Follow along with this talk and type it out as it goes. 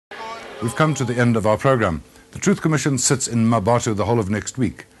We've come to the end of our programme. The Truth Commission sits in Mmabatho the whole of next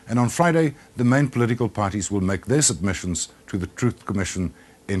week, and on Friday the main political parties will make their submissions to the Truth Commission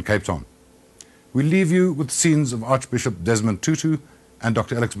in Cape Town. We leave you with scenes of Archbishop Desmond Tutu and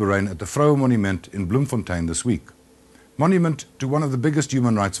Dr. Boraine at the Vrouemonument in Bloemfontein this week. Monument to one of the biggest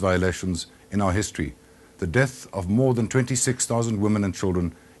human rights violations in our history, the death of more than 26,000 women and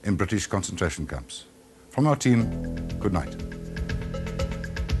children in British concentration camps. From our team, good night.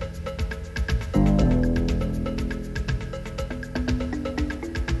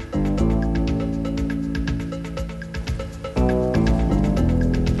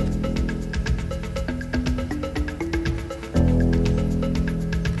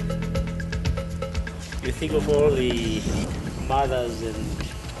 You think of all the mothers and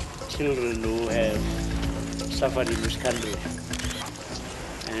children who have suffered in this country,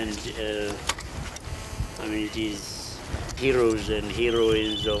 and I mean, it is heroes and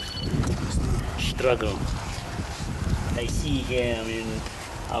heroines of struggle. I see here, I mean,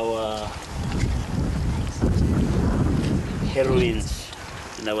 our heroines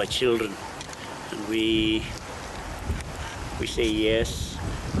and our children, and we say yes.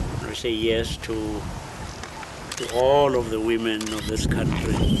 We say yes to all of the women of this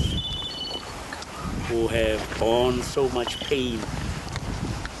country who have borne so much pain.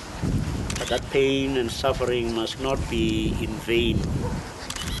 But that pain and suffering must not be in vain.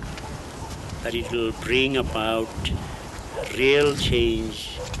 That it will bring about real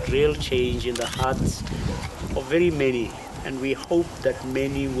change in the hearts of very many. And we hope that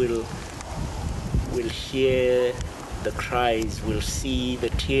many will hear the cries, will see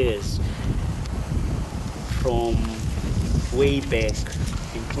the tears from way back,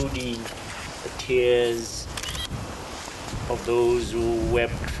 including the tears of those who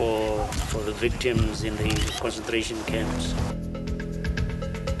wept for the victims in the concentration camps.